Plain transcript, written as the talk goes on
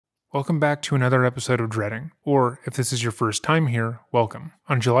Welcome back to another episode of Dreading, or if this is your first time here, welcome.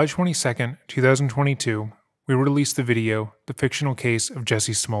 On July 22nd, 2022, we released the video, The Fictional Case of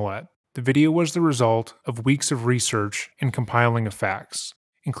Jussie Smollett. The video was the result of weeks of research and compiling of facts,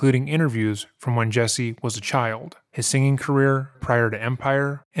 including interviews from when Jussie was a child, his singing career prior to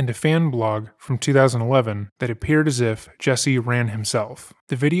Empire, and a fan blog from 2011 that appeared as if Jussie ran himself.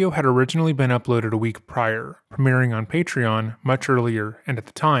 The video had originally been uploaded a week prior, premiering on Patreon much earlier, and at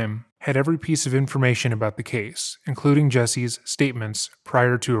the time, had every piece of information about the case, including Jussie's statements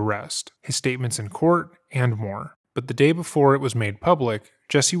prior to arrest, his statements in court, and more. But the day before it was made public,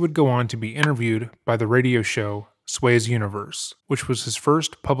 Jussie would go on to be interviewed by the radio show Sway's Universe, which was his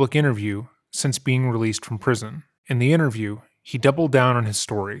first public interview since being released from prison. In the interview, he doubled down on his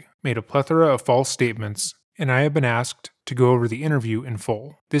story, made a plethora of false statements, and I have been asked to go over the interview in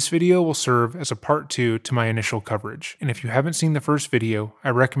full. This video will serve as a part 2 to my initial coverage, and if you haven't seen the first video, I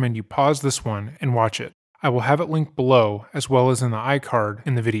recommend you pause this one and watch it. I will have it linked below as well as in the iCard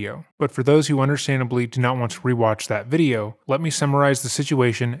in the video, but for those who understandably do not want to rewatch that video, let me summarize the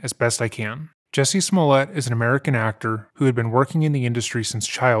situation as best I can. Jussie Smollett is an American actor who had been working in the industry since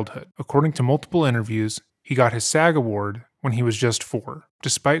childhood. According to multiple interviews, he got his SAG award when he was just 4.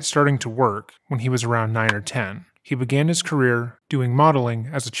 Despite starting to work when he was around 9 or 10, he began his career doing modeling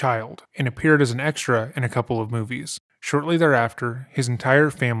as a child and appeared as an extra in a couple of movies. Shortly thereafter, his entire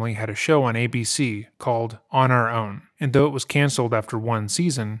family had a show on ABC called On Our Own, and though it was canceled after one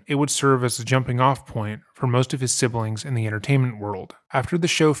season, it would serve as a jumping-off point for most of his siblings in the entertainment world. After the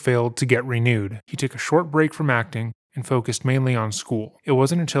show failed to get renewed, he took a short break from acting and focused mainly on school. It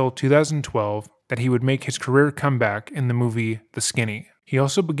wasn't until 2012 that he would make his career comeback in the movie The Skinny. He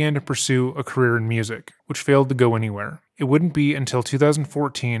also began to pursue a career in music, which failed to go anywhere. It wouldn't be until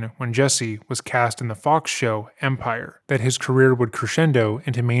 2014, when Jussie was cast in the Fox show Empire, that his career would crescendo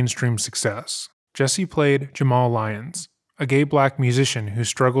into mainstream success. Jussie played Jamal Lyons, a gay black musician who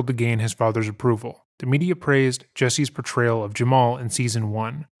struggled to gain his father's approval. The media praised Jussie's portrayal of Jamal in Season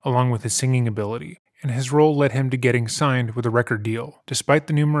 1, along with his singing ability, and his role led him to getting signed with a record deal. Despite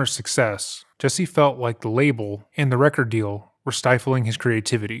the numerous success, Jussie felt like the label and the record deal were stifling his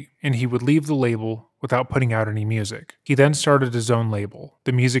creativity, and he would leave the label without putting out any music. He then started his own label,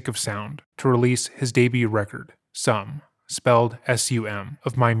 The Music of Sound, to release his debut record, Sum, spelled S-U-M,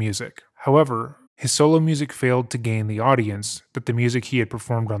 of My Music. However, his solo music failed to gain the audience that the music he had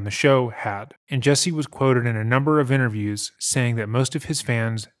performed on the show had, and Jussie was quoted in a number of interviews saying that most of his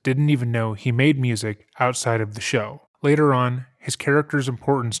fans didn't even know he made music outside of the show. Later on, his character's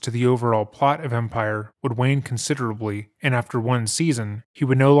importance to the overall plot of Empire would wane considerably, and after one season, he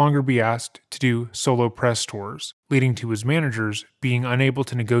would no longer be asked to do solo press tours, leading to his managers being unable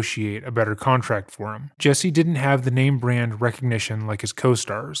to negotiate a better contract for him. Jussie didn't have the name brand recognition like his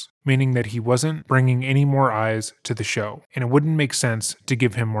co-stars, meaning that he wasn't bringing any more eyes to the show, and it wouldn't make sense to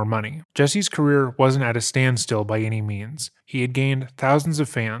give him more money. Jussie's career wasn't at a standstill by any means. He had gained thousands of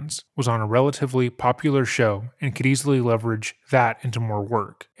fans, was on a relatively popular show, and could easily leverage that into more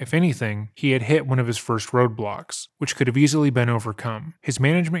work. If anything, he had hit one of his first roadblocks, which could have easily been overcome. His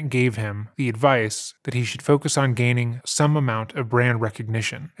management gave him the advice that he should focus on gaining some amount of brand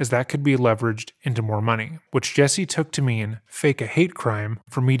recognition, as that could be leveraged into more money, which Jussie took to mean fake a hate crime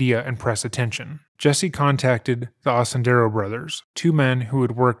for media and press attention. Jussie contacted the Osendero brothers, 2 men who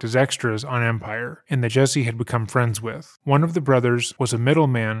had worked as extras on Empire, and that Jussie had become friends with. One of the brothers was a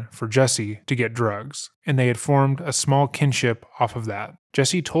middleman for Jussie to get drugs, and they had formed a small kinship off of that.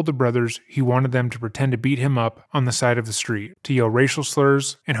 Jussie told the brothers he wanted them to pretend to beat him up on the side of the street, to yell racial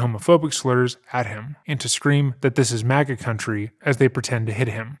slurs and homophobic slurs at him, and to scream that this is MAGA country as they pretend to hit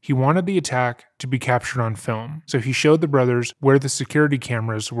him. He wanted the attack to be captured on film, so he showed the brothers where the security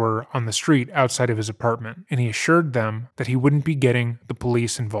cameras were on the street outside of his apartment, and he assured them that he wouldn't be getting the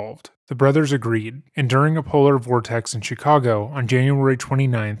police involved. The brothers agreed, and during a polar vortex in Chicago on January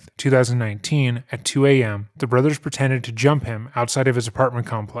 29, 2019 at 2 a.m., the brothers pretended to jump him outside of his apartment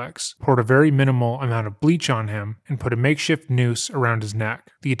complex, poured a very minimal amount of bleach on him, and put a makeshift noose around his neck.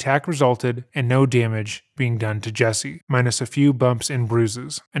 The attack resulted in no damage being done to Jussie, minus a few bumps and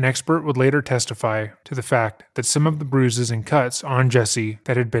bruises. An expert would later testify to the fact that some of the bruises and cuts on Jussie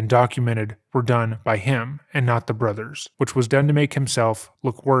that had been documented were done by him and not the brothers, which was done to make himself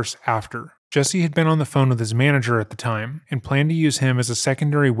look worse after. Jussie had been on the phone with his manager at the time and planned to use him as a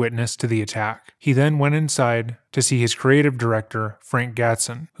secondary witness to the attack. He then went inside to see his creative director, Frank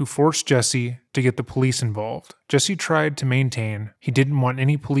Gatson, who forced Jussie to get the police involved. Jussie tried to maintain he didn't want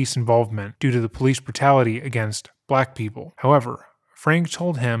any police involvement due to the police brutality against black people. However, Frank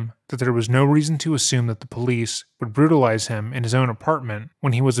told him that there was no reason to assume that the police would brutalize him in his own apartment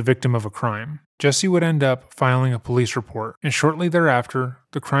when he was a victim of a crime. Jussie would end up filing a police report, and shortly thereafter,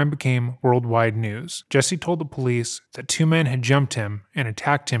 the crime became worldwide news. Jussie told the police that 2 men had jumped him and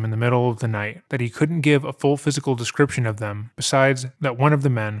attacked him in the middle of the night, that he couldn't give a full physical description of them, besides that one of the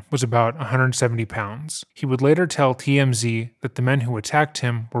men was about 170 pounds. He would later tell TMZ that the men who attacked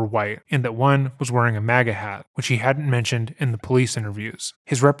him were white, and that one was wearing a MAGA hat, which he hadn't mentioned in the police interviews.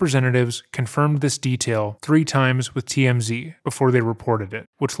 His representatives confirmed this detail 3 times with TMZ before they reported it,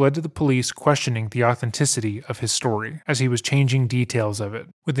 which led to the police questioning the authenticity of his story, as he was changing details of it.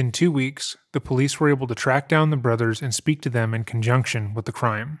 Within 2 weeks, the police were able to track down the brothers and speak to them in conjunction with the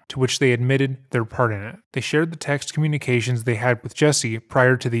crime, to which they admitted their part in it. They shared the text communications they had with Jussie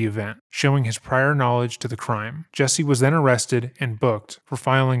prior to the event, showing his prior knowledge to the crime. Jussie was then arrested and booked for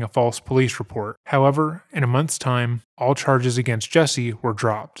filing a false police report. However, in a month's time, all charges against Jussie were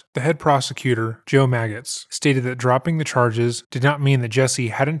dropped. The head prosecutor, Joe Maggots, stated that dropping the charges did not mean that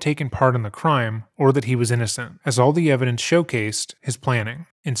Jussie hadn't taken part in the crime or that he was innocent, as all the evidence showcased his planning.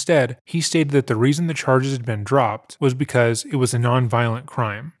 Instead, he stated that the reason the charges had been dropped was because it was a non-violent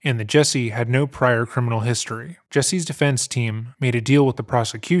crime, and that Jussie had no prior criminal history. Jussie's defense team made a deal with the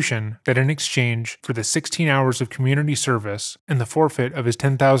prosecution that in exchange for the 16 hours of community service and the forfeit of his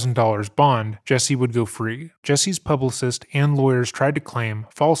 $10,000 bond, Jussie would go free. Jussie's publicist and lawyers tried to claim,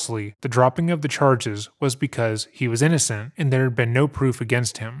 falsely, the dropping of the charges was because he was innocent and there had been no proof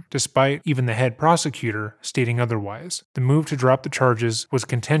against him, despite even the head prosecutor stating otherwise. The move to drop the charges was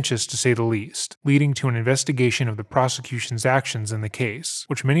contentious to say the least, leading to an investigation of the prosecution's actions in the case,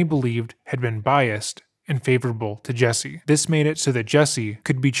 which many believed had been biased and favorable to Jussie. This made it so that Jussie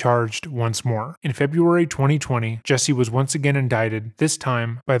could be charged once more. In February 2020, Jussie was once again indicted, this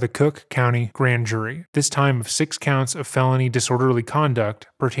time by the Cook County Grand Jury, this time of 6 counts of felony disorderly conduct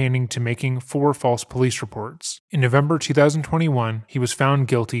pertaining to making 4 false police reports. In November 2021, he was found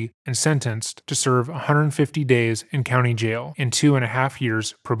guilty and sentenced to serve 150 days in county jail and 2.5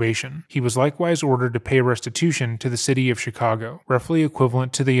 years probation. He was likewise ordered to pay restitution to the city of Chicago, roughly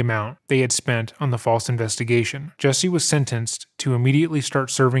equivalent to the amount they had spent on the false investigation. Jussie was sentenced to immediately start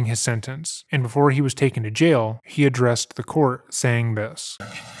serving his sentence, and before he was taken to jail, he addressed the court saying this. Do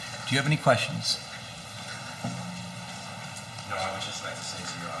you have any questions? No, I would just like to say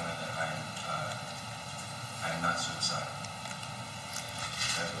to Your Honor that I am not suicidal.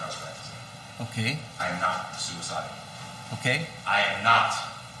 That's what I would like to say. Okay. I am not suicidal. Okay. I am not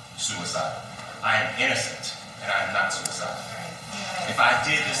suicidal. I am innocent, and I am not suicidal. If I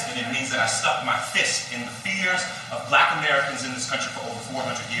did this, then it means that I stuck my fist in the fears of Black Americans in this country for over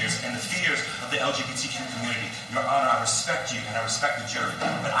 400 years and the fears of the LGBTQ community. Your Honor, I respect you and I respect the jury,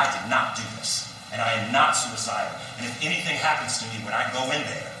 but I did not do this. And I am not suicidal. And if anything happens to me when I go in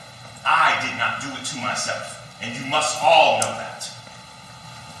there, I did not do it to myself. And you must all know that.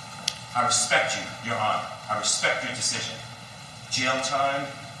 I respect you, Your Honor. I respect your decision. Jail time.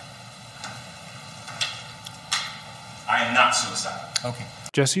 I am not suicidal. Okay.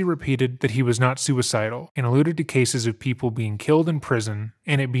 Jussie repeated that he was not suicidal and alluded to cases of people being killed in prison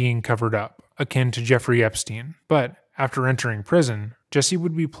and it being covered up, akin to Jeffrey Epstein. But after entering prison, Jussie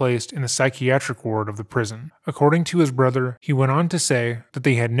would be placed in the psychiatric ward of the prison. According to his brother, he went on to say that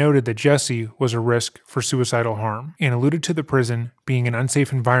they had noted that Jussie was a risk for suicidal harm and alluded to the prison being an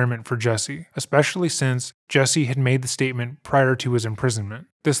unsafe environment for Jussie, especially since Jussie had made the statement prior to his imprisonment.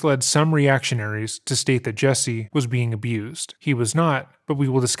 This led some reactionaries to state that Jussie was being abused. He was not, but we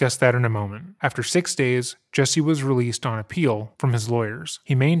will discuss that in a moment. After 6 days, Jussie was released on appeal from his lawyers.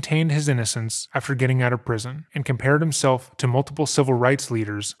 He maintained his innocence after getting out of prison and compared himself to multiple civil rights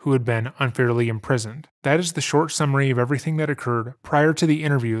leaders who had been unfairly imprisoned. That is the short summary of everything that occurred prior to the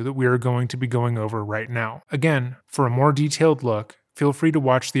interview that we are going to be going over right now. Again, for a more detailed look, feel free to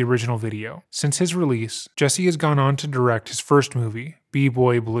watch the original video. Since his release, Jussie has gone on to direct his first movie,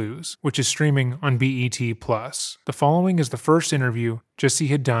 B-Boy Blues, which is streaming on BET+. The following is the first interview Jussie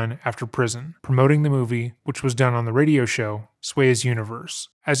had done after prison, promoting the movie, which was done on the radio show Sway's Universe.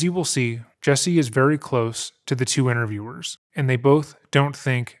 As you will see, Jussie is very close to the 2 interviewers, and they both don't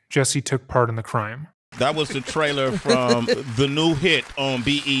think Jussie took part in the crime. That was the trailer from the new hit on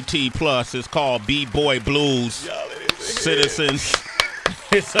BET+. It's called B-Boy Blues. Citizens,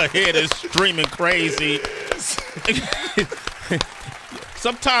 it's a hit. It's streaming crazy.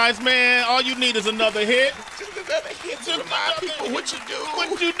 Sometimes, man, all you need is another hit. Just another hit to remind people what you do.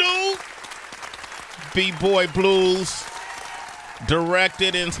 What you do? B-Boy Blues,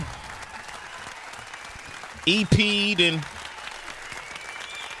 directed and EP'd and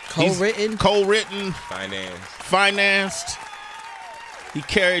co-written, co-written, Financed. He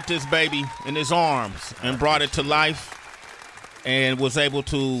carried this baby in his arms and brought it to life and was able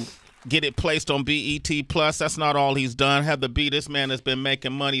to get it placed on BET Plus. That's not all he's done. Heather B, this man has been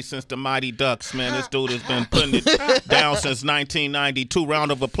making money since the Mighty Ducks, man. This dude has been putting it down since 1992.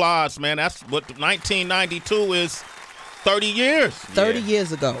 Round of applause, man. That's what 1992 is. 30 years. 30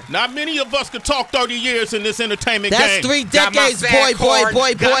 years ago. Not many of us could talk 30 years in this entertainment That's game. 3 decades,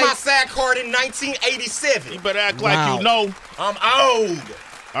 boy. Got my SAG card in 1987. You better act like you know. I'm old.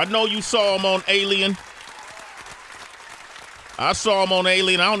 I know you saw him on Alien. I saw him on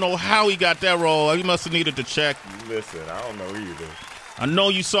Alien. I don't know how he got that role. He must have needed to check. Listen, I don't know either. I know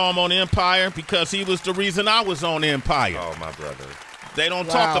you saw him on Empire because he was the reason I was on Empire. Oh, my brother. They don't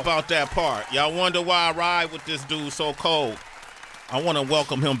talk about that part. Y'all wonder why I ride with this dude so cold. I want to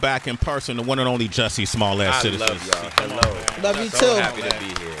welcome him back in person, the one and only Jussie Smollett. I citizens. love y'all. Hello. Love you So too. happy to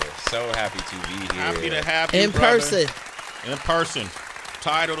be here. So happy to be here. Happy to have you, In brother. person. In person.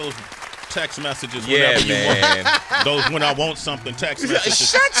 Tired of those text messages Yeah, whenever man. you want. Those when I want something text messages.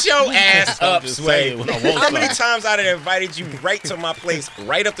 Shut your ass up, just Sway. saying, when I want How many something. times I done invited you right to my place,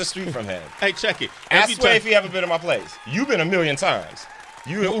 right up the street from him? Hey, check it. Ask Every Sway time- if he ever been to my place. You've been a million times.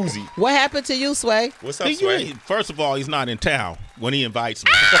 You and Uzi. What happened to you, Sway? What's up, You Sway? ain't- First of all, he's not in town when he invites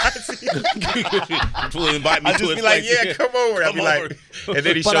me. To invite me I to just his be like, place. yeah, come over. I'll be like, and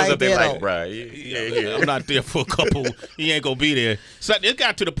then he But shows I up there did like, bruh, I'm not there for a couple. He ain't gonna be there. So it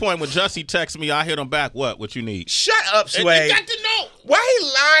got to the point when Jussie texts me, I hit him back. What you need? shut up, And Sway. you got to know. Why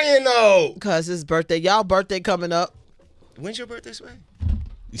he lying though? Because his birthday. Y'all birthday coming up. When's your birthday, Sway?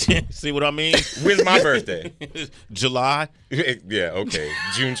 See what I mean? When's my birthday? July. Yeah, okay,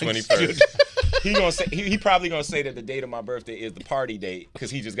 June 21st. He probably gonna say that the date of my birthday is the party date because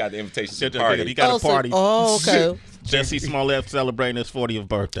he just got the invitation to the party. He got a party. okay. Jussie Smollett celebrating his 40th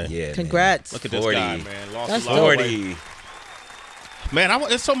birthday. Yeah, Congrats. Look at this 40. guy, man. Lost That's a lot of weight. 40. Man,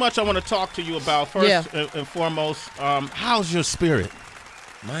 there's so much I want to talk to you about. First and foremost, how's your spirit?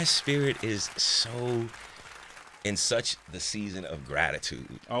 My spirit is so in such the season of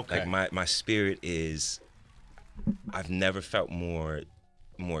gratitude. Okay. Like my spirit is, I've never felt more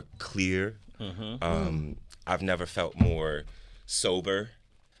clear. Mm-hmm. I've never felt more sober.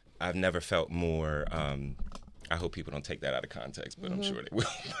 I've never felt more. I hope people don't take that out of context, but I'm sure they will.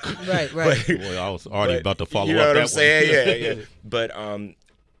 Right. Boy, I was already about to follow you know up what that I'm saying? one. Yeah. But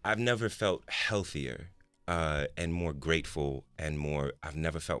I've never felt healthier and more grateful and more. I've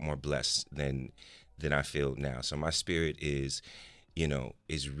never felt more blessed than I feel now. So my spirit is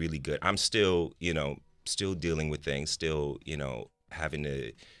really good. I'm still dealing with things. Still, having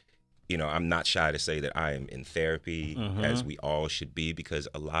to. I'm not shy to say that I am in therapy, as we all should be, because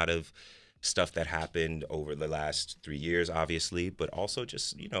a lot of stuff that happened over the last 3 years, obviously, but also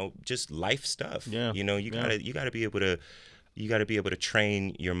just life stuff. Yeah. You gotta be able to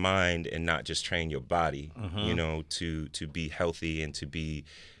train your mind and not just train your body. To be healthy and to be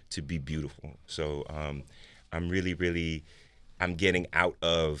beautiful. So I'm really I'm getting out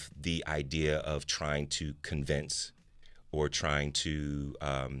of the idea of trying to convince or trying to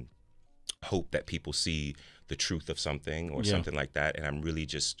hope that people see the truth of something or something like that. And I'm really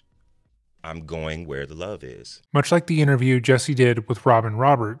I'm going where the love is. Much like the interview Jussie did with Robin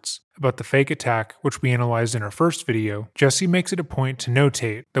Roberts about the fake attack, which we analyzed in our first video, Jussie makes it a point to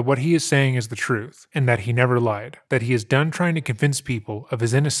notate that what he is saying is the truth, and that he never lied, that he is done trying to convince people of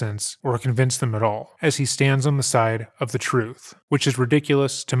his innocence or convince them at all, as he stands on the side of the truth, which is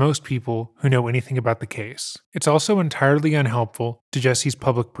ridiculous to most people who know anything about the case. It's also entirely unhelpful to Jussie's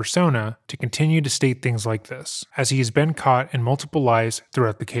public persona to continue to state things like this, as he has been caught in multiple lies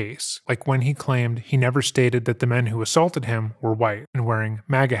throughout the case, like when he claimed he never stated that the men who assaulted him were white and wearing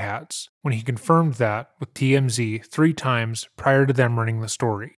MAGA hats, when he confirmed that with TMZ 3 times prior to them running the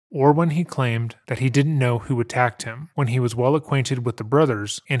story, or when he claimed that he didn't know who attacked him, when he was well acquainted with the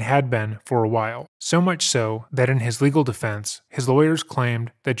brothers and had been for a while. So much so that in his legal defense, his lawyers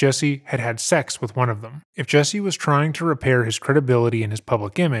claimed that Jussie had had sex with one of them. If Jussie was trying to repair his credibility and his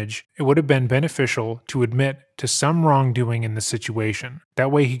public image, it would have been beneficial to admit to some wrongdoing in the situation.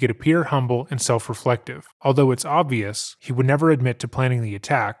 That way he could appear humble and self-reflective. Although it's obvious, he would never admit to planning the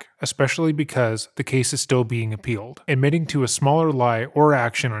attack, especially because the case is still being appealed. Admitting to a smaller lie or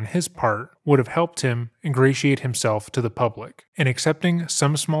action on his part would have helped him ingratiate himself to the public. In accepting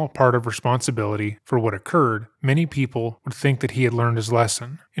some small part of responsibility for what occurred, many people would think that he had learned his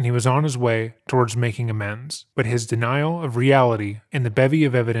lesson, and he was on his way towards making amends. But his denial of reality and the bevy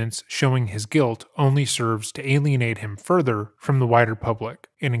of evidence showing his guilt only serves to alienate him further from the wider public,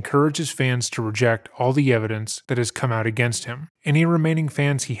 and encourages fans to reject all the evidence that has come out against him. any remaining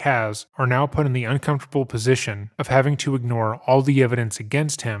fans he has are now put in the uncomfortable position of having to ignore all the evidence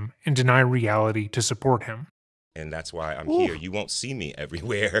against him and deny reality to support him. And that's why I'm here. You won't see me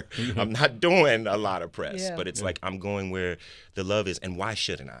everywhere. I'm not doing a lot of press, but it's like I'm going where the love is. And why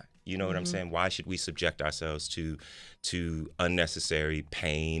shouldn't I? You know what I'm saying? Why should we subject ourselves to unnecessary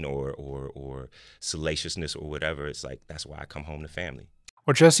pain or salaciousness or whatever? It's like, that's why I come home to family.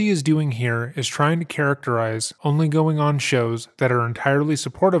 What Jussie is doing here is trying to characterize only going on shows that are entirely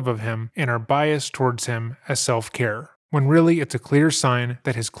supportive of him and are biased towards him as self-care, when really it's a clear sign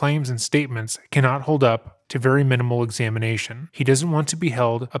that his claims and statements cannot hold up to very minimal examination. He doesn't want to be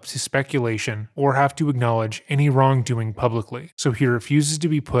held up to speculation or have to acknowledge any wrongdoing publicly, so he refuses to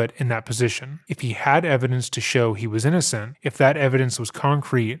be put in that position. If he had evidence to show he was innocent, if that evidence was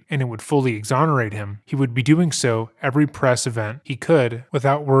concrete and it would fully exonerate him, he would be doing so every press event he could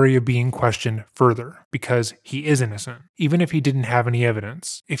without worry of being questioned further, because he is innocent, even if he didn't have any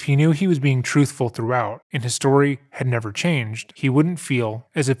evidence. If he knew he was being truthful throughout and his story had never changed, he wouldn't feel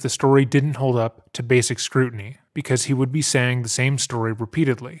as if the story didn't hold up to basic scrutiny, because he would be saying the same story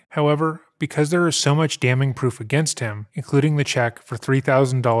repeatedly. However, because there is so much damning proof against him, including the check for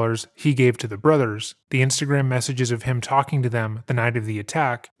 $3,000 he gave to the brothers, the Instagram messages of him talking to them the night of the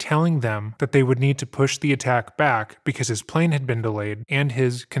attack, telling them that they would need to push the attack back because his plane had been delayed, and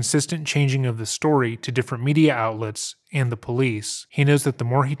his consistent changing of the story to different media outlets and the police, he knows that the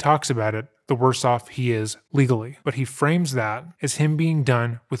more he talks about it, the worse off he is legally. But he frames that as him being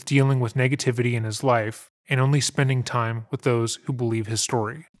done with dealing with negativity in his life and only spending time with those who believe his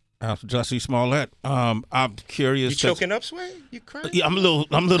story. Jussie Smollett, I'm curious. You choking up, Sway? You crying? Yeah, I'm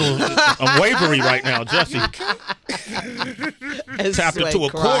wavery right now, Jussie. Tapped into a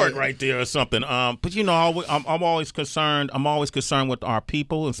chord right there or something. But you know, I'm always concerned. I'm always concerned with our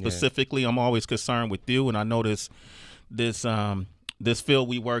people, and specifically, I'm always concerned with you. And I know this field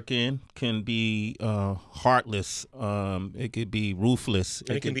we work in can be heartless. It could be ruthless.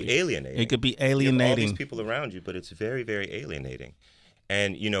 And it can be alienating. It could be You have alienating. all these people around you, but it's very, very alienating.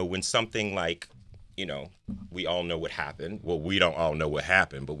 And, you know, when something like, you know, we all know what happened. Well, we don't all know what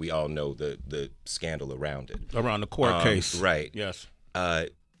happened, but we all know the scandal around it. Around the court case. Right. Yes.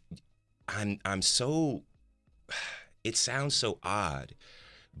 I'm so, it sounds so odd,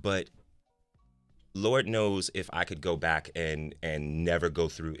 but Lord knows if I could go back and never go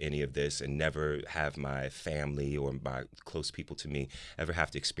through any of this and never have my family or my close people to me ever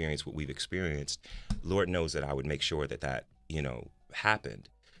have to experience what we've experienced, Lord knows that I would make sure that, you know, happened,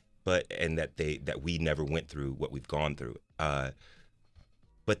 and that we never went through what we've gone through.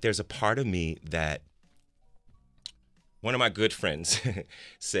 But there's a part of me that one of my good friends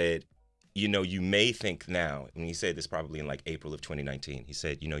said, you know, you may think now, and he said this probably in like April of 2019, he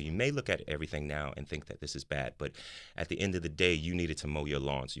said, you know, you may look at everything now and think that this is bad, but at the end of the day, you needed to mow your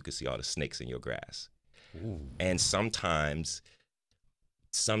lawn so you could see all the snakes in your grass. Ooh. And sometimes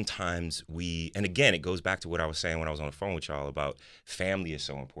we, and again, it goes back to what I was saying when I was on the phone with y'all about family is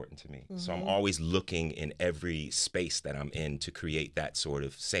so important to me. Mm-hmm. So I'm always looking in every space that I'm in to create that sort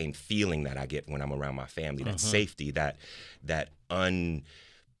of same feeling that I get when I'm around my family, that safety, that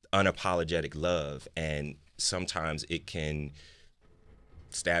unapologetic love. And sometimes it can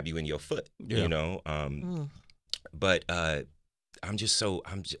stab you in your foot, you know? But I'm just so,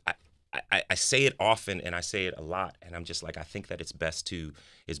 I say it often and I say it a lot, and I'm just like, I think that it's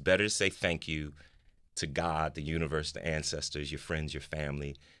better to say thank you to God, the universe, the ancestors, your friends, your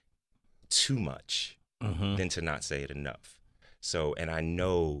family, too much than to not say it enough. So, and I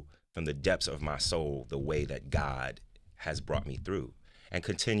know from the depths of my soul the way that God has brought me through and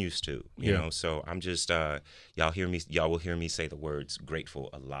continues to, you know. So I'm just, y'all will hear me say the words grateful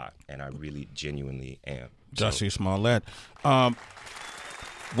a lot, and I really genuinely am. Jussie Smollett.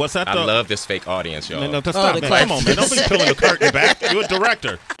 What's that? I love this fake audience, y'all. No, stop, man. Come on, man. Don't be pulling the curtain back. You're a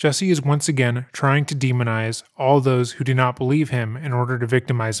director. Jussie is once again trying to demonize all those who do not believe him in order to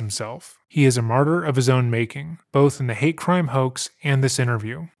victimize himself. He is a martyr of his own making, both in the hate crime hoax and this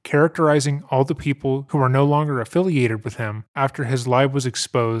interview, characterizing all the people who are no longer affiliated with him after his lie was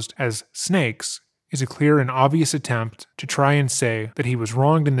exposed as snakes is a clear and obvious attempt to try and say that he was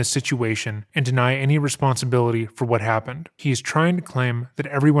wronged in this situation and deny any responsibility for what happened. He is trying to claim that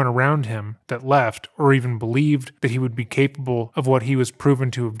everyone around him that left or even believed that he would be capable of what he was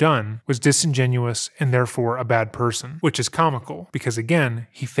proven to have done was disingenuous and therefore a bad person, which is comical because again,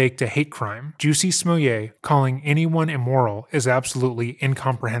 he faked a hate crime. Jussie Smollett calling anyone immoral is absolutely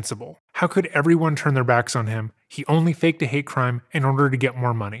incomprehensible. How could everyone turn their backs on him? He only faked a hate crime in order to get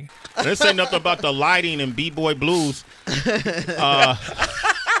more money. This ain't nothing about the lighting and B-Boy Blues.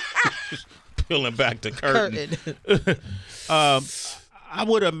 peeling back the curtain. I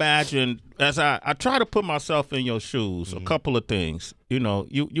would imagine, as I try to put myself in your shoes, a couple of things. You know,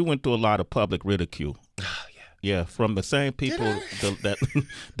 you went through a lot of public ridicule. Yeah, from the same people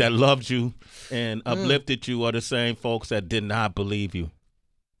that loved you and uplifted you are the same folks that did not believe you.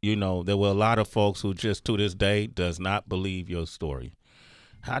 You know, there were a lot of folks who just to this day does not believe your story.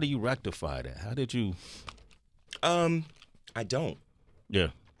 How do you rectify that? How did you? I don't. Yeah.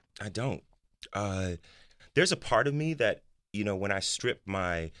 I don't. There's a part of me that, you know, when I strip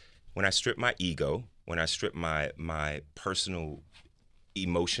my ego, when I strip my personal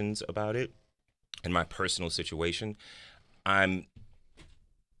emotions about it and my personal situation,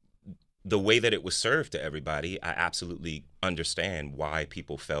 the way that it was served to everybody, I absolutely understand why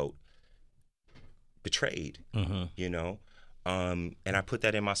people felt betrayed, you know? And I put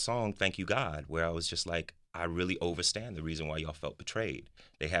that in my song, Thank You God, where I was just like, I really overstand the reason why y'all felt betrayed.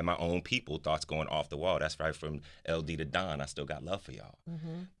 They had my own people, thoughts going off the wall. That's right, from LD to Don, I still got love for y'all.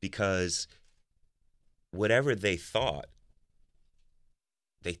 Because whatever they thought.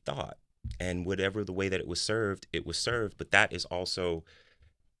 And whatever the way that it was served, but that is also,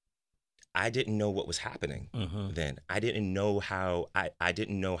 I didn't know what was happening then. I didn't know how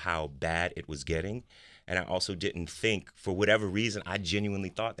bad it was getting. And I also didn't think, for whatever reason, I genuinely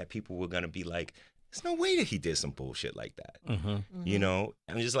thought that people were going to be like, there's no way that he did some bullshit like that. You know,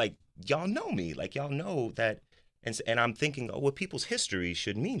 I'm just like, y'all know me. Like, y'all know that. And I'm thinking, oh, well, people's history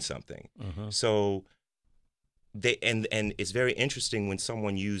should mean something. So and it's very interesting when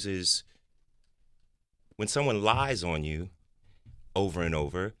someone lies on you over and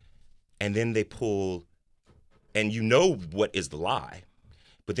over, and then they pull, and you know what is the lie,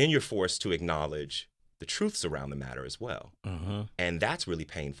 but then you're forced to acknowledge the truths around the matter as well. And that's really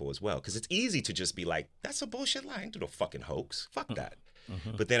painful as well, because it's easy to just be like, that's a bullshit lie, I ain't do no fucking hoax, fuck that.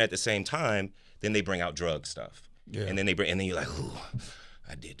 But then at the same time, then they bring out drug stuff. And then you're like, ooh,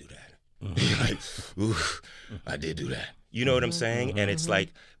 I did do that. You're like, ooh, I did do that. You know what I'm saying? And it's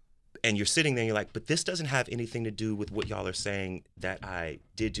like, and you're sitting there and you're like, but this doesn't have anything to do with what y'all are saying that I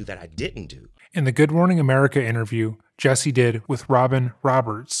did do that I didn't do. In the Good Morning America interview Jussie did with Robin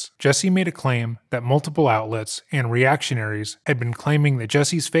Roberts, Jussie made a claim that multiple outlets and reactionaries had been claiming that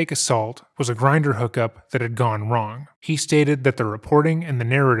Jussie's fake assault was a grinder hookup that had gone wrong. He stated that the reporting and the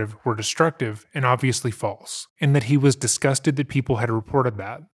narrative were destructive and obviously false, and that he was disgusted that people had reported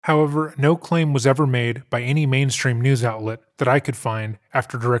that. However, no claim was ever made by any mainstream news outlet that I could find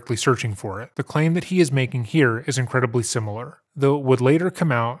after directly searching for it. The claim that he is making here is incredibly similar, though it would later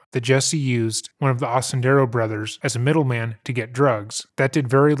come out that Jussie used one of the Osendero brothers as a middleman to get drugs. That did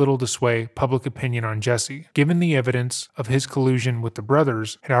very little to sway public opinion on Jussie, given the evidence of his collusion with the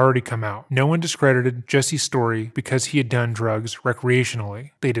brothers had already come out. No one discredited Jussie's story because he had done drugs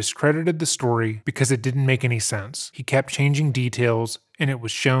recreationally. They discredited the story because it didn't make any sense. He kept changing details, and it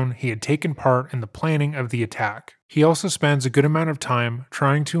was shown he had taken part in the planning of the attack. He also spends a good amount of time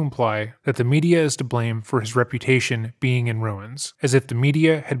trying to imply that the media is to blame for his reputation being in ruins, as if the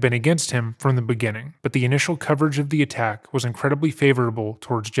media had been against him from the beginning. But the initial coverage of the attack was incredibly favorable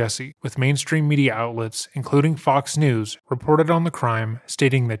towards Jussie, with mainstream media outlets, including Fox News, reported on the crime,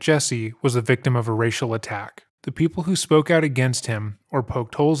 stating that Jussie was the victim of a racial attack. The people who spoke out against him or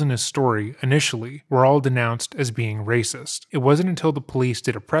poked holes in his story initially were all denounced as being racist. It wasn't until the police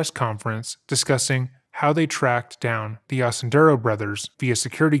did a press conference discussing how they tracked down the Osendero brothers via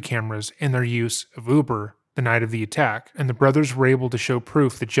security cameras and their use of Uber the night of the attack, and the brothers were able to show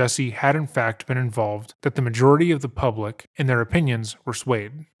proof that Jussie had in fact been involved, that the majority of the public, in their opinions, were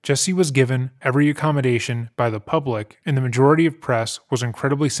swayed. Jussie was given every accommodation by the public, and the majority of press was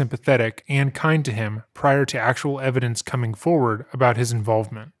incredibly sympathetic and kind to him prior to actual evidence coming forward about his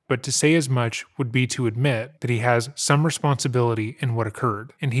involvement. But to say as much would be to admit that he has some responsibility in what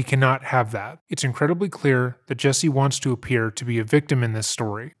occurred, and he cannot have that. It's incredibly clear that Jussie wants to appear to be a victim in this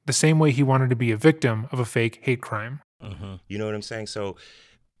story, the same way he wanted to be a victim of a fake hate crime. You know what I'm saying? So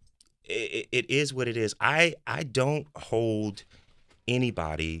it is what it is. I don't hold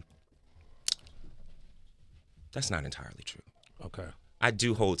anybody. That's not entirely true. Okay. I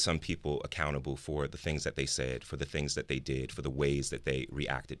do hold some people accountable for the things that they said, for the things that they did, for the ways that they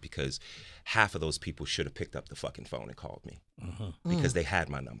reacted, because half of those people should have picked up the fucking phone and called me because they had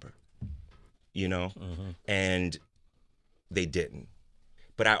my number, you know, and they didn't.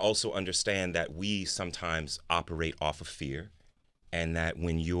 But I also understand that we sometimes operate off of fear, and that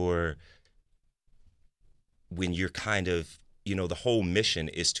when you're kind of, you know, the whole mission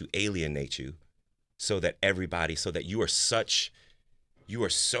is to alienate you so that you are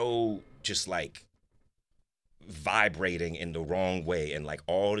so just like vibrating in the wrong way and like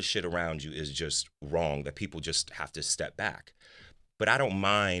all the shit around you is just wrong, that people just have to step back. But I don't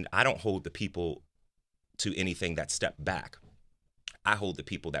mind. I don't hold the people to anything that stepped back. I hold the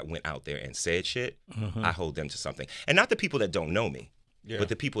people that went out there and said shit. I hold them to something. And not the people that don't know me, but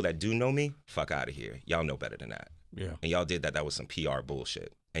the people that do know me, fuck out of here. Y'all know better than that. Yeah. And y'all did that. That was some PR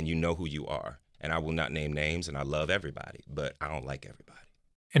bullshit. And you know who you are. And I will not name names, and I love everybody, but I don't like everybody.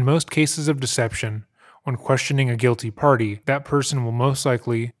 In most cases of deception, when questioning a guilty party, that person will most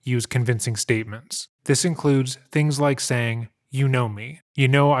likely use convincing statements. This includes things like saying, "You know me," "You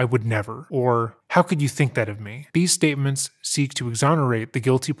know I would never," or "How could you think that of me?" These statements seek to exonerate the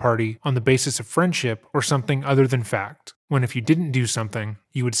guilty party on the basis of friendship or something other than fact, when if you didn't do something,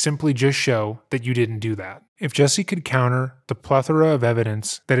 you would simply just show that you didn't do that. If Jussie could counter the plethora of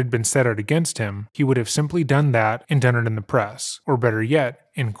evidence that had been set out against him, he would have simply done that and done it in the press, or better yet,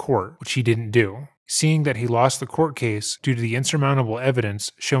 in court, which he didn't do, seeing that he lost the court case due to the insurmountable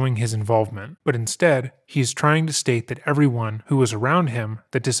evidence showing his involvement. But instead, he is trying to state that everyone who was around him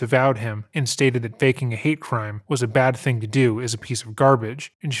that disavowed him and stated that faking a hate crime was a bad thing to do is a piece of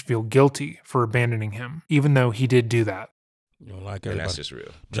garbage and should feel guilty for abandoning him, even though he did do that. You don't like everybody. And that's just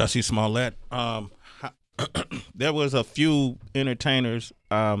real. Jussie Smollett. There was a few entertainers.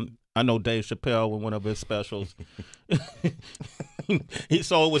 I know Dave Chappelle in one of his specials.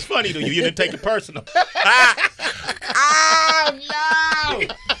 So it was funny to you. You didn't take it personal. Oh, no.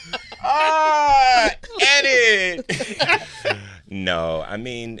 Oh, edit. No, I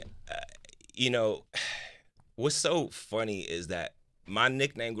mean, you know, what's so funny is that my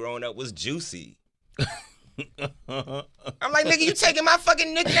nickname growing up was Juicy. I'm like, nigga, you taking my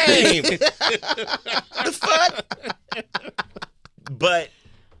fucking nickname. The fuck? But,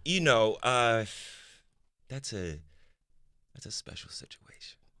 you know, that's a special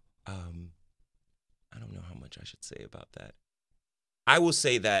situation. I don't know how much I should say about that. I will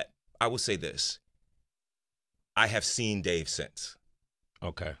say this. I have seen Dave since.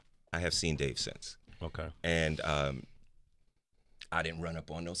 Okay. I have seen Dave since. Okay. And I didn't run up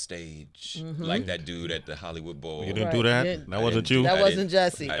on no stage like that dude at the Hollywood Bowl. You didn't do that? That wasn't you? That wasn't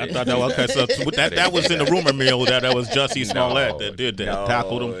Jussie. I thought that was okay. So that was in the rumor mill. That was Jussie Smollett that did that.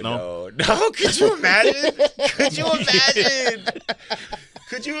 Tackled him. No. Could you imagine? Could you imagine?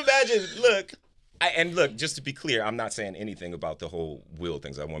 Could you imagine? Look, just to be clear, I'm not saying anything about the whole Will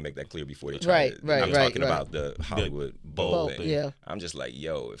things. I want to make that clear before they try I'm talking about the Hollywood Bowl thing. Yeah. I'm just like,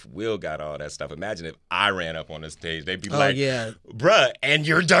 yo, if Will got all that stuff, imagine if I ran up on the stage. They'd be like, yeah, bruh, and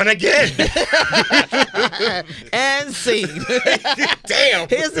you're done again. And scene. Damn.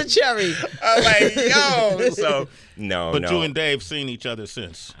 Here's the cherry. I'm like, yo. So, no. But you and Dave seen each other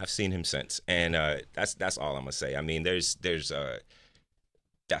since. I've seen him since. And that's all I'm going to say. I mean, that's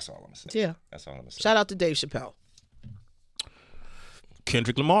all I'm gonna say. Yeah. That's all I'm gonna say. Shout out to Dave Chappelle.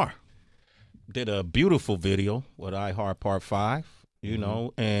 Kendrick Lamar did a beautiful video with I Heart Part 5, you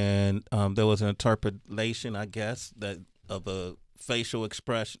know, and there was an interpolation, I guess, that of a facial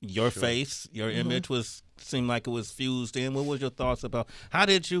expression. Your face, your image seemed like it was fused in. What was your thoughts about how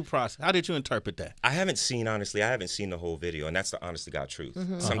did you interpret that? I haven't seen the whole video, and that's the honest to God truth.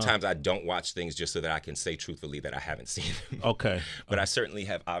 Sometimes I don't watch things just so that I can say truthfully that I haven't seen them. Okay. But I certainly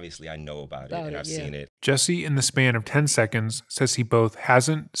have. Obviously, I know about it, and I've seen it. Jussie, in the span of 10 seconds, says he both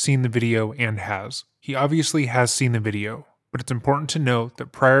hasn't seen the video and has. He obviously has seen the video, but it's important to note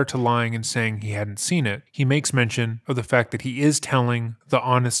that prior to lying and saying he hadn't seen it, he makes mention of the fact that he is telling the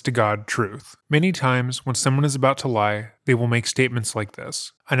honest-to-God truth. Many times, when someone is about to lie, they will make statements like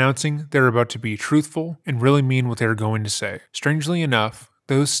this, announcing they're about to be truthful and really mean what they're going to say. Strangely enough,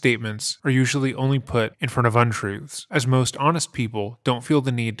 those statements are usually only put in front of untruths, as most honest people don't feel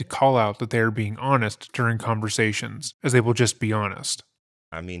the need to call out that they are being honest during conversations, as they will just be honest.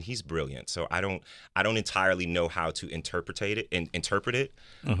 I mean, he's brilliant. So I don't entirely know how to interpret it.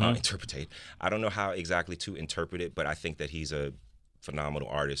 I don't know how exactly to interpret it, but I think that he's a phenomenal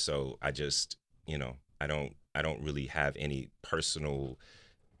artist. So I just, I don't really have any personal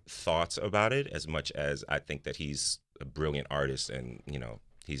thoughts about it as much as I think that he's a brilliant artist, and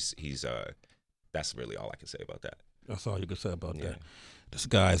he's that's really all I can say about that. That's all you can say about that. This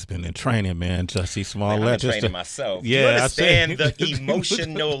guy's been in training, man. Jussie Smollett. I've been training myself. Yeah, you understand the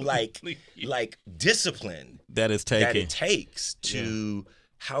emotional, like discipline that it takes to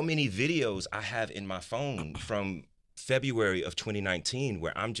how many videos I have in my phone from February of 2019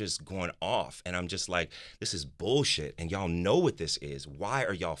 where I'm just going off and I'm just like, this is bullshit, and y'all know what this is. Why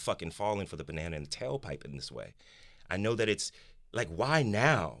are y'all fucking falling for the banana in the tailpipe in this way? I know that it's like, why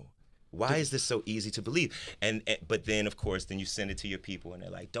now? Why is this so easy to believe? But then, of course, then you send it to your people, and they're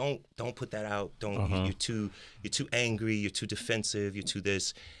like, don't put that out. Don't. You're too angry. You're too defensive. You're too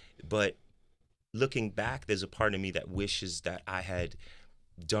this. But looking back, there's a part of me that wishes that I had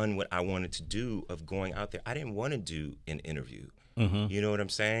done what I wanted to do of going out there. I didn't want to do an interview. You know what I'm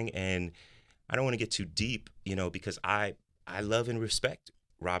saying? And I don't want to get too deep, you know, because I love and respect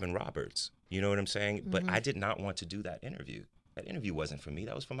Robin Roberts. You know what I'm saying? But I did not want to do that interview. That interview wasn't for me.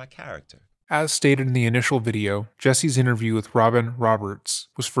 That was for my character. As stated in the initial video, Jussie's interview with Robin Roberts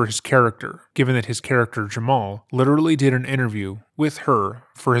was for his character, given that his character Jamal literally did an interview with her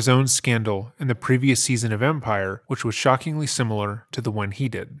for his own scandal in the previous season of Empire, which was shockingly similar to the one he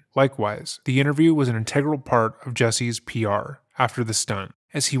did. Likewise, the interview was an integral part of Jussie's PR after the stunt,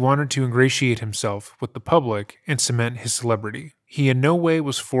 as he wanted to ingratiate himself with the public and cement his celebrity. He in no way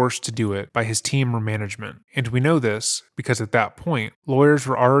was forced to do it by his team or management, and we know this because at that point, lawyers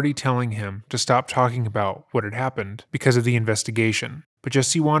were already telling him to stop talking about what had happened because of the investigation. But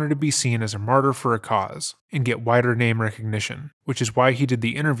Jussie wanted to be seen as a martyr for a cause and get wider name recognition, which is why he did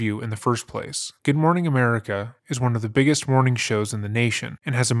the interview in the first place. Good Morning America is one of the biggest morning shows in the nation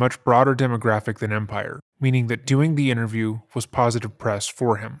and has a much broader demographic than Empire, meaning that doing the interview was positive press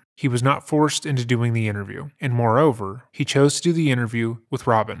for him. He was not forced into doing the interview, and moreover, he chose to do the interview with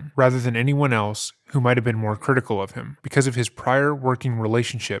Robin rather than anyone else who might have been more critical of him because of his prior working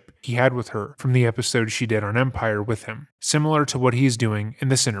relationship he had with her from the episode she did on Empire with him, similar to what he's doing in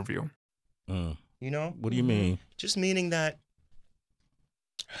this interview. You know? What do you mean? Just meaning that,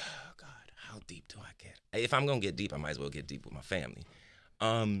 oh God, how deep do I get? If I'm going to get deep, I might as well get deep with my family.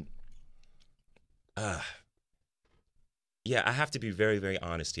 Yeah, I have to be very, very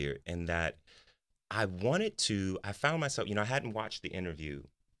honest here in that I found myself, you know, I hadn't watched the interview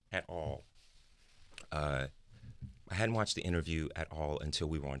at all. I hadn't watched the interview at all until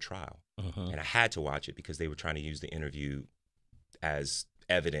we were on trial. And I had to watch it because they were trying to use the interview as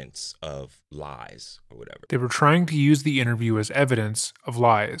evidence of lies or whatever. They were trying to use the interview as evidence of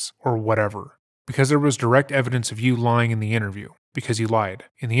lies or whatever, because there was direct evidence of you lying in the interview, because you lied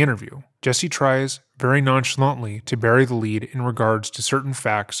in the interview. Jussie tries very nonchalantly to bury the lead in regards to certain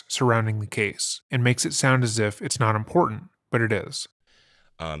facts surrounding the case and makes it sound as if it's not important, but it is.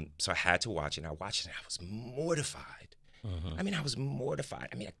 So I had to watch it, and I watched it, and I was mortified. I mean, I was mortified.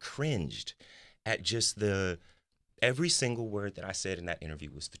 I mean, I cringed at just every single word that I said in that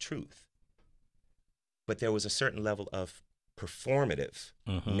interview was the truth. But there was a certain level of performative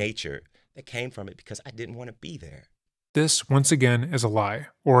nature that came from it because I didn't want to be there. This, once again, is a lie,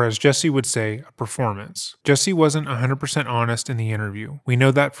 or as Jussie would say, a performance. Jussie wasn't 100% honest in the interview. We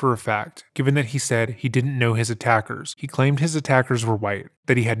know that for a fact, given that he said he didn't know his attackers. He claimed his attackers were white,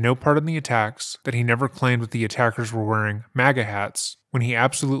 that he had no part in the attacks, that he never claimed that the attackers were wearing MAGA hats, when he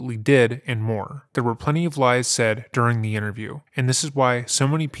absolutely did, and more. There were plenty of lies said during the interview, and this is why so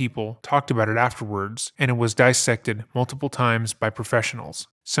many people talked about it afterwards, and it was dissected multiple times by professionals.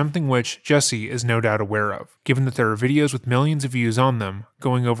 Something which Jussie is no doubt aware of, given that there are videos with millions of views on them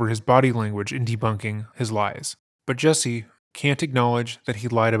going over his body language and debunking his lies. But Jussie can't acknowledge that he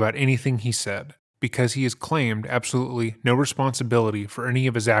lied about anything he said, because he has claimed absolutely no responsibility for any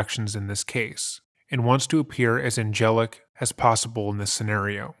of his actions in this case, and wants to appear as angelic as possible in this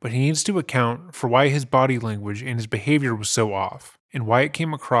scenario. But he needs to account for why his body language and his behavior was so off, and why it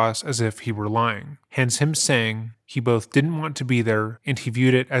came across as if he were lying. Hence him saying he both didn't want to be there and he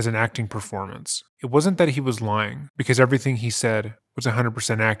viewed it as an acting performance. It wasn't that he was lying, because everything he said was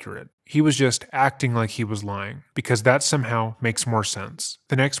 100% accurate. He was just acting like he was lying, because that somehow makes more sense.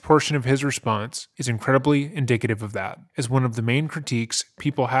 The next portion of his response is incredibly indicative of that, as one of the main critiques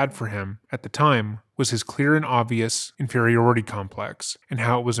people had for him at the time was his clear and obvious inferiority complex, and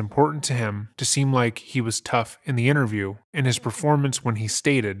how it was important to him to seem like he was tough in the interview, and his performance when he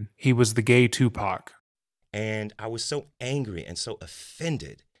stated he was the gay Tupac. And I was so angry and so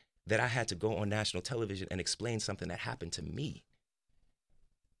offended that I had to go on national television and explain something that happened to me.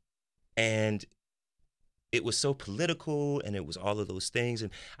 And it was so political, and it was all of those things,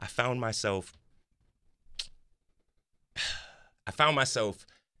 and I found myself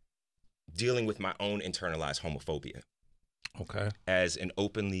dealing with my own internalized homophobia. Okay. As an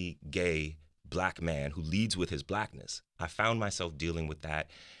openly gay black man who leads with his blackness, I found myself dealing with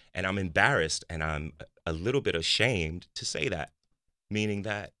that, and I'm embarrassed and I'm a little bit ashamed to say that, meaning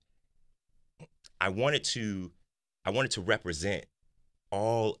that I wanted to represent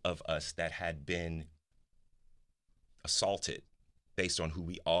all of us that had been assaulted based on who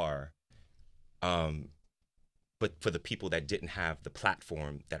we are, but for the people that didn't have the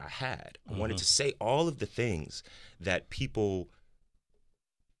platform that I had. I wanted to say all of the things that people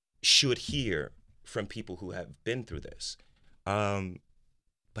should hear from people who have been through this.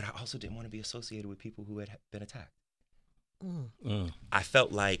 But I also didn't want to be associated with people who had been attacked. I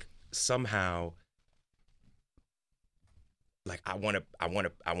felt like somehow, like I want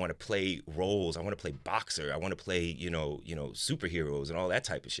to play roles. I want to play boxer. I want to play, superheroes and all that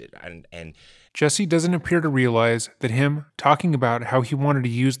type of shit. And Jussie doesn't appear to realize that him talking about how he wanted to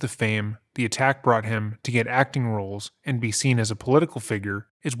use the fame the attack brought him to get acting roles and be seen as a political figure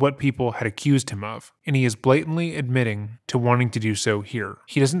is what people had accused him of, and he is blatantly admitting to wanting to do so here.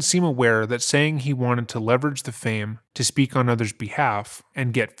 He doesn't seem aware that saying he wanted to leverage the fame to speak on others' behalf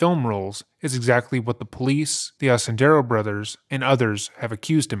and get film roles is exactly what the police, the Ascendero brothers, and others have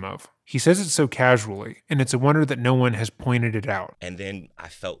accused him of. He says it so casually, and it's a wonder that no one has pointed it out. And then I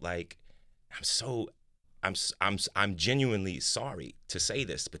felt like I'm genuinely sorry to say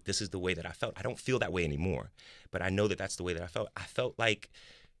this, but this is the way that I felt. I don't feel that way anymore, but I know that that's the way that I felt. I felt like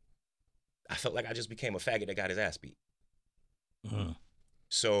I just became a faggot that got his ass beat.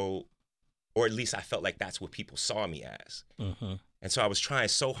 So, or at least I felt like that's what people saw me as. And so I was trying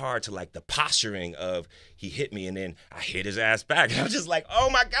so hard to like the posturing of he hit me and then I hit his ass back. And I was just like, oh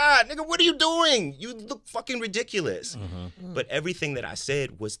my God, nigga, what are you doing? You look fucking ridiculous. But everything that I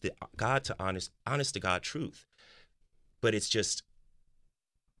said was the honest to God truth. But it's just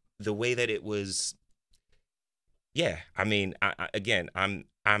the way that it was. Yeah, I mean,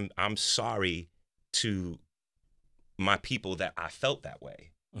 I'm sorry to my people that I felt that way.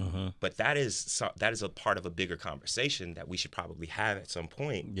 But that is a part of a bigger conversation that we should probably have at some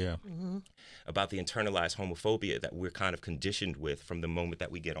point. Yeah. About the internalized homophobia that we're kind of conditioned with from the moment that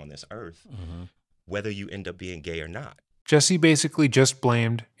we get on this earth, whether you end up being gay or not. Jussie basically just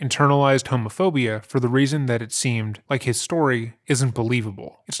blamed internalized homophobia for the reason that it seemed like his story isn't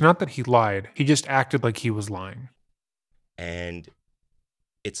believable. It's not that he lied, he just acted like he was lying. And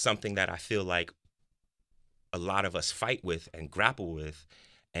it's something that I feel like a lot of us fight with and grapple with.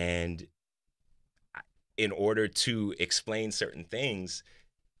 And in order to explain certain things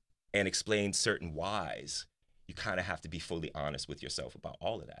and explain certain whys, you kind of have to be fully honest with yourself about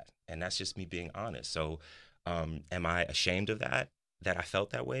all of that. And that's just me being honest. So am I ashamed of that I felt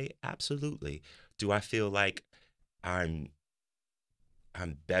that way? Absolutely. Do I feel like I'm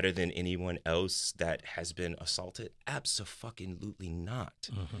better than anyone else that has been assaulted? Abso-fucking-lutely not.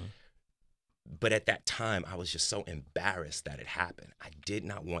 But at that time, I was just so embarrassed that it happened. I did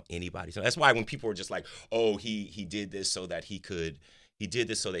not want anybody. So that's why when people were just like, "Oh, he did this so that he could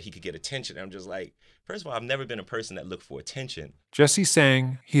get attention," I'm just like, first of all, I've never been a person that looked for attention. Jussie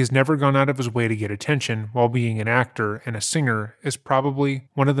saying he has never gone out of his way to get attention while being an actor and a singer is probably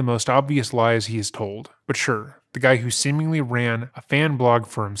one of the most obvious lies he has told. But sure, the guy who seemingly ran a fan blog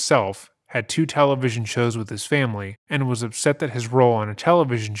for himself, had 2 television shows with his family, and was upset that his role on a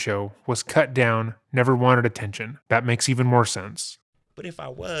television show was cut down, never wanted attention. That makes even more sense. But if I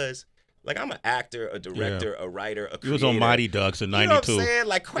was, like, I'm an actor, a director, a writer, a creator. He was on Mighty Ducks in '92. You know what I'm saying?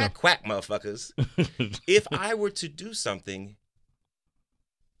 Like, quack, motherfuckers. If I were to do something,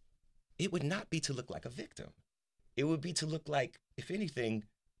 it would not be to look like a victim. It would be to look like, if anything,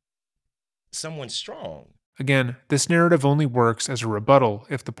 someone strong. Again, this narrative only works as a rebuttal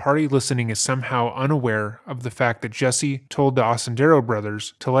if the party listening is somehow unaware of the fact that Jussie told the Ascendero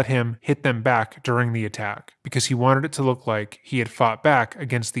brothers to let him hit them back during the attack, because he wanted it to look like he had fought back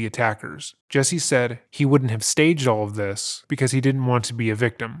against the attackers. Jussie said he wouldn't have staged all of this because he didn't want to be a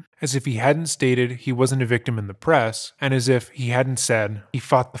victim, as if he hadn't stated he wasn't a victim in the press, and as if he hadn't said he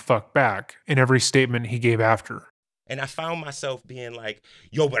fought the fuck back in every statement he gave after. And I found myself being like,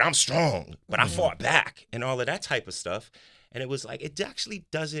 yo, but I'm strong, but I fought back and all of that type of stuff. And it was like, it actually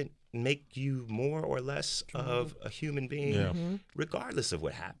doesn't make you more or less of a human being, regardless of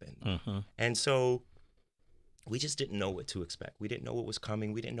what happened. And so we just didn't know what to expect. We didn't know what was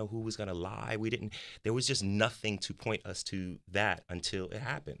coming. We didn't know who was going to lie. There was just nothing to point us to that until it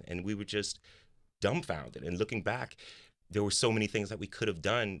happened. And we were just dumbfounded. And looking back, there were so many things that we could have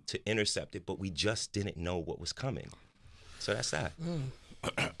done to intercept it, but we just didn't know what was coming. So that's that.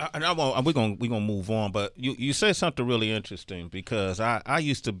 We're gonna move on, but you said something really interesting, because I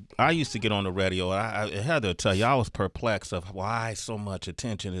used to get on the radio. I had to tell you, I was perplexed of why so much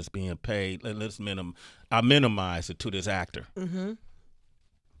attention is being paid. I minimize it to this actor,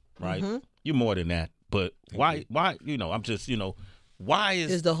 right? You're more than that, but why? I'm just why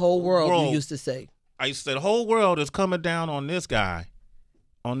is the whole world you used to say? I used to say the whole world is coming down on this guy,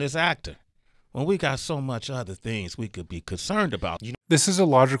 on this actor, when we got so much other things we could be concerned about. This is a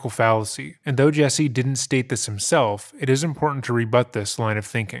logical fallacy, and though Jussie didn't state this himself, it is important to rebut this line of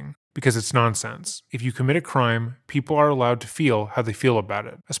thinking. because it's nonsense. If you commit a crime, people are allowed to feel how they feel about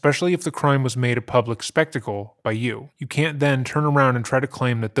it, especially if the crime was made a public spectacle by you. You can't then turn around and try to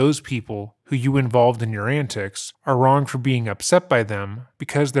claim that those people who you involved in your antics are wrong for being upset by them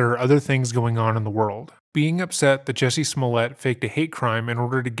because there are other things going on in the world. Being upset that Jussie Smollett faked a hate crime in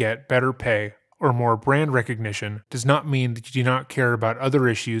order to get better pay or more brand recognition does not mean that you do not care about other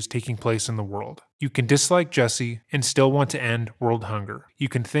issues taking place in the world. You can dislike Jussie and still want to end world hunger. You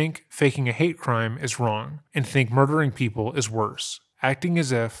can think faking a hate crime is wrong and think murdering people is worse. Acting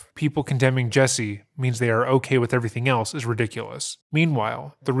as if people condemning Jussie means they are okay with everything else is ridiculous.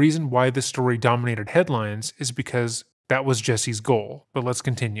 Meanwhile, the reason why this story dominated headlines is because that was Jussie's goal. But let's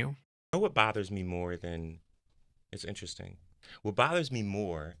continue. You know what bothers me more than... It's interesting. What bothers me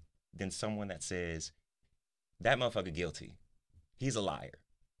more than someone that says, that motherfucker guilty. He's a liar.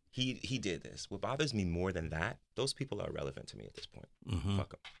 He did this. What bothers me more than that, those people are irrelevant to me at this point.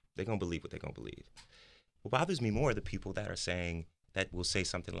 Fuck them. They're going to believe what they're going to believe. What bothers me more are the people that are saying, that will say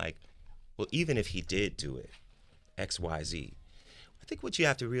something like, well, even if he did do it, X, Y, Z. I think what you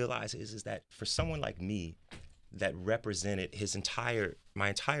have to realize is that for someone like me that represented my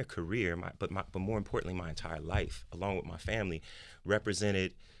entire career, but more importantly, my entire life, along with my family,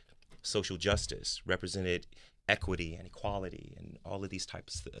 represented social justice, represented equity and equality and all of these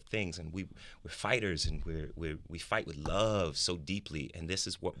types of things. And we're fighters, and we fight with love so deeply. And this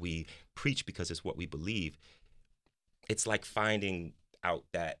is what we preach because it's what we believe. It's like finding out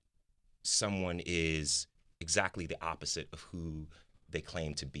that someone is exactly the opposite of who they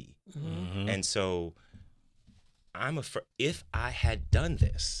claim to be. And so if I had done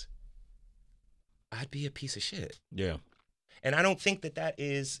this, I'd be a piece of shit. Yeah. And I don't think that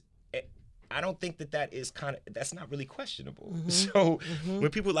is that's not really questionable. So when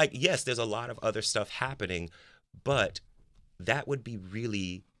people are like, yes, there's a lot of other stuff happening, but that would be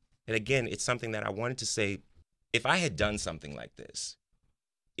really, and again, it's something that I wanted to say, if I had done something like this,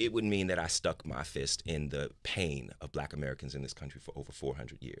 it would mean that I stuck my fist in the pain of Black Americans in this country for over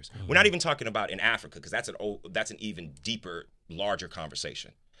 400 years. We're not even talking about in Africa, because that's an even deeper, larger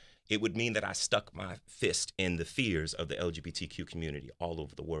conversation. It would mean that I stuck my fist in the fears of the LGBTQ community all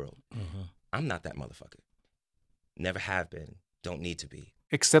over the world. I'm not that motherfucker. Never have been. Don't need to be.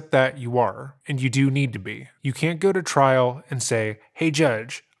 Except that you are, and you do need to be. You can't go to trial and say, hey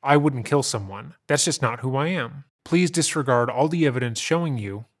judge, I wouldn't kill someone. That's just not who I am. Please disregard all the evidence showing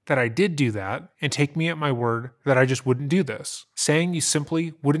you that I did do that and take me at my word that I just wouldn't do this. Saying you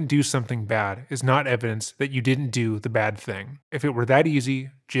simply wouldn't do something bad is not evidence that you didn't do the bad thing. If it were that easy,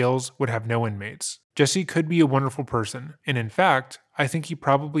 jails would have no inmates. Jussie could be a wonderful person, and in fact, I think he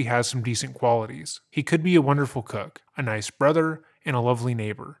probably has some decent qualities. He could be a wonderful cook, a nice brother, and a lovely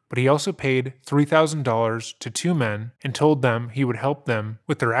neighbor, but he also paid $3,000 to two men and told them he would help them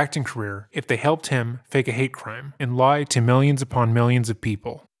with their acting career if they helped him fake a hate crime and lie to millions upon millions of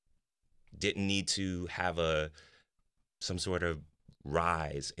people. Didn't need to have some sort of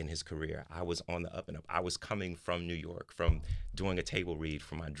rise in his career. I was on the up and up. I was coming from New York, from doing a table read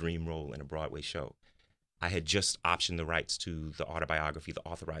for my dream role in a Broadway show. I had just optioned the rights to the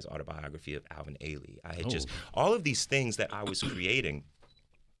authorized autobiography of Alvin Ailey. I had just, all of these things that I was creating,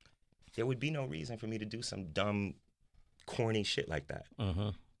 there would be no reason for me to do some dumb, corny shit like that.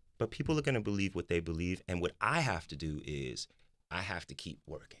 But people are going to believe what they believe, and what I have to do is I have to keep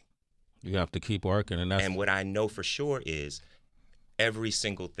working. You have to keep working, and what I know for sure is every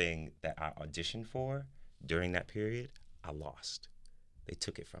single thing that I auditioned for during that period, I lost. They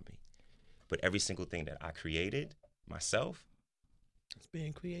took it from me. But every single thing that I created myself is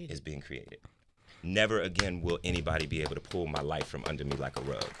being created. Never again will anybody be able to pull my life from under me like a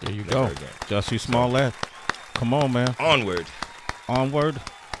rug. There you go. Jussie Smollett. Come on, man. Onward.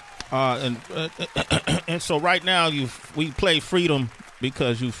 And so right now we play Freedom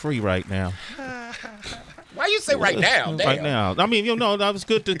because you free right now. Why you say right now? Damn. Right now. I mean, that was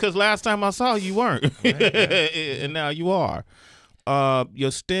good because last time I saw you weren't. And now you are.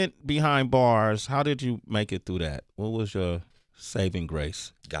 Your stint behind bars, how did you make it through that? What was your saving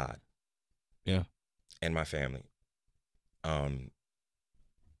grace? God. Yeah. And my family.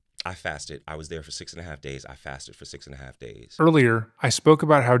 I fasted. I was there for 6.5 days. I fasted for 6.5 days. Earlier, I spoke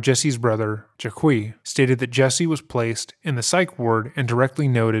about how Jussie's brother, Jacqui, stated that Jussie was placed in the psych ward and directly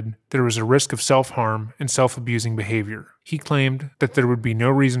noted there was a risk of self-harm and self-abusing behavior. He claimed that there would be no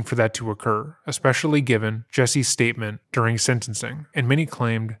reason for that to occur, especially given Jussie's statement during sentencing, and many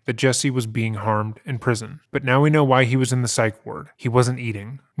claimed that Jussie was being harmed in prison. But now we know why he was in the psych ward. He wasn't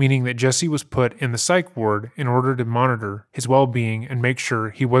eating, meaning that Jussie was put in the psych ward in order to monitor his well-being and make sure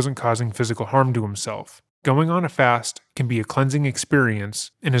he wasn't causing physical harm to himself. Going on a fast can be a cleansing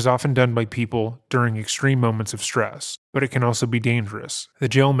experience and is often done by people during extreme moments of stress, but it can also be dangerous. The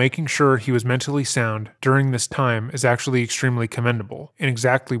jail making sure he was mentally sound during this time is actually extremely commendable and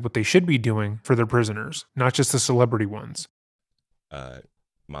exactly what they should be doing for their prisoners, not just the celebrity ones.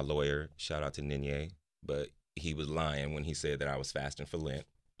 My lawyer, shout out to Ninye, but he was lying when he said that I was fasting for Lent.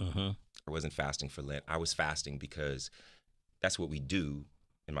 I wasn't fasting for Lent. I was fasting because that's what we do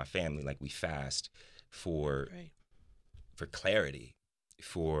in my family. Like, we fast for clarity,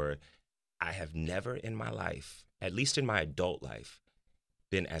 I have never in my life, at least in my adult life,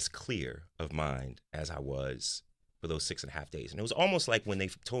 been as clear of mind as I was for those 6.5 days. And it was almost like when they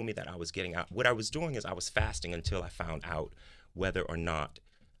told me that I was getting out, what I was doing is I was fasting until I found out whether or not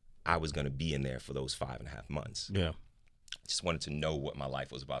I was going to be in there for those 5.5 months. Yeah. Just wanted to know what my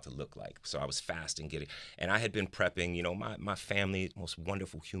life was about to look like. So I was fasting, and I had been prepping, you know, my family, most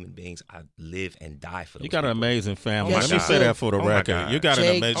wonderful human beings. I live and die for those. You got an amazing family. Yes, Let me say that for the record. You got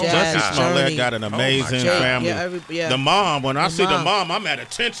an amazing, Jussie Smollett got an amazing family. The mom, when I see the mom, I'm at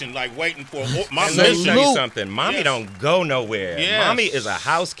attention, like waiting for my and let me mission. tell you something. Mommy don't go nowhere. Yes. Mommy is a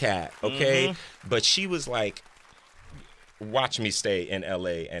house cat, okay? But she was like, watch me stay in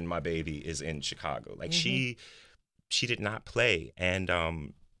LA and my baby is in Chicago. Like, she did not play. And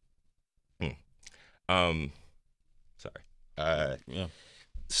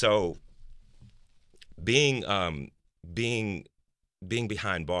so being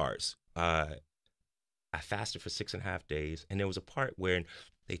behind bars, I fasted for 6.5 days, and there was a part where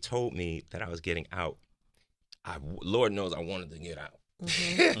they told me that I was getting out. Lord knows I wanted to get out.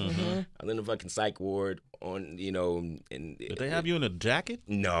 I was in the fucking psych ward on, you know, and did they have you in a jacket?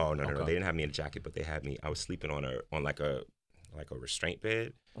 No. They didn't have me in a jacket, but they had me. I was sleeping on like a restraint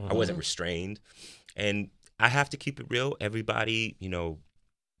bed. I wasn't restrained, and I have to keep it real. Everybody, you know,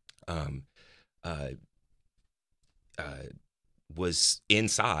 was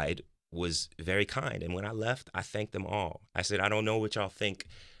inside, was very kind, and when I left, I thanked them all. I said, I don't know what y'all think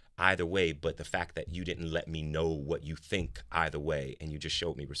either way, but the fact that you didn't let me know what you think either way, and you just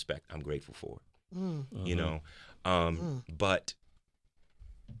showed me respect, I'm grateful for. You know,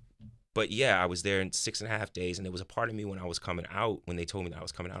 but yeah, I was there in 6.5 days, and there was a part of me when I was coming out, when they told me that I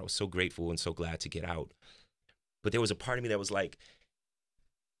was coming out, I was so grateful and so glad to get out. But there was a part of me that was like,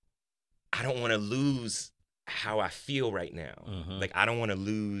 I don't want to lose how I feel right now. Like, I don't want to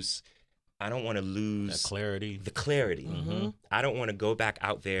lose that clarity. The clarity. I don't want to go back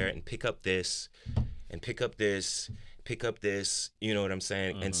out there and pick up this, and pick up this, you know what I'm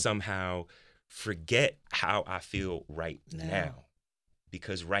saying? And somehow forget how I feel right now.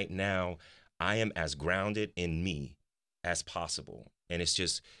 Because right now, I am as grounded in me as possible. And it's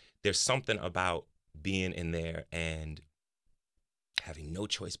just, there's something about being in there and having no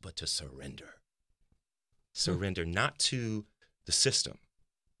choice but to surrender. Surrender, not to the system,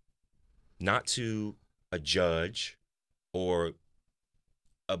 not to a judge or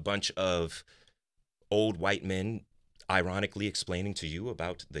a bunch of old white men ironically explaining to you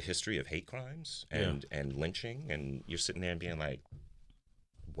about the history of hate crimes and lynching, and you're sitting there and being like,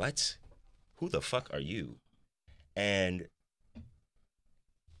 what? Who the fuck are you? But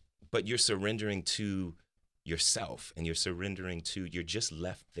you're surrendering to yourself, and you're just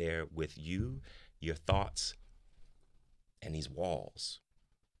left there with you, your thoughts, and these walls.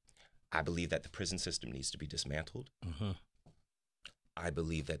 I believe that the prison system needs to be dismantled. I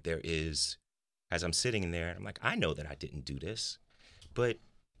believe that there is, as I'm sitting in there, and I'm like, I know that I didn't do this, but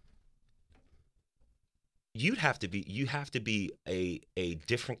you have to be a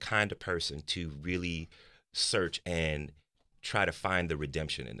different kind of person to really search and try to find the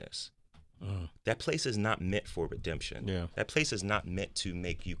redemption in this. That place is not meant for redemption. That place is not meant to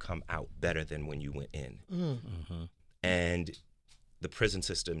make you come out better than when you went in. And the prison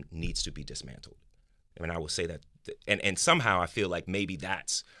system needs to be dismantled. I mean, I will say that, and somehow I feel like maybe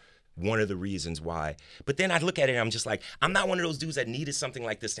that's one of the reasons why. But then I look at it and I'm just like, I'm not one of those dudes that needed something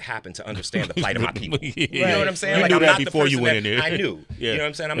like this to happen to understand the plight of my people. You know what I'm saying? You like, knew I'm that not before the person you went that in there. I knew. You know what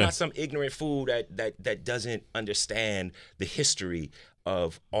I'm saying? I'm not some ignorant fool that doesn't understand the history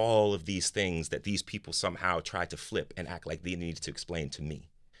of all of these things that these people somehow tried to flip and act like they needed to explain to me.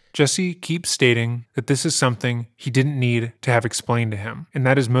 Jussie keeps stating that this is something he didn't need to have explained to him, and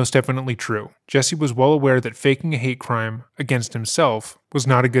that is most definitely true. Jussie was well aware that faking a hate crime against himself was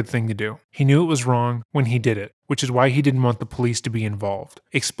not a good thing to do. He knew it was wrong when he did it, which is why he didn't want the police to be involved.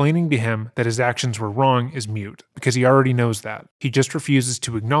 Explaining to him that his actions were wrong is mute, because he already knows that. He just refuses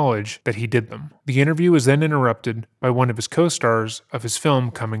to acknowledge that he did them. The interview is then interrupted by one of his co-stars of his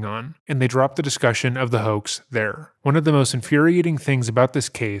film coming on, and they drop the discussion of the hoax there. One of the most infuriating things about this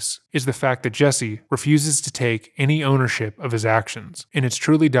case is the fact that Jussie refuses to take any ownership of his actions, and it's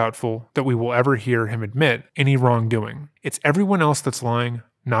truly doubtful that we will ever hear him admit any wrongdoing. It's everyone else that's lying,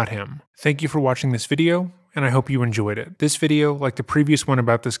 not him. Thank you for watching this video, and I hope you enjoyed it. This video, like the previous one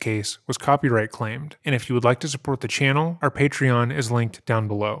about this case, was copyright claimed, and if you would like to support the channel, our Patreon is linked down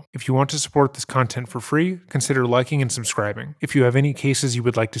below. If you want to support this content for free, consider liking and subscribing. If you have any cases you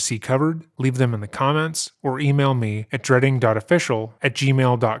would like to see covered, leave them in the comments, or email me at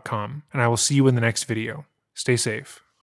dreading.official@gmail.com, and I will see you in the next video. Stay safe.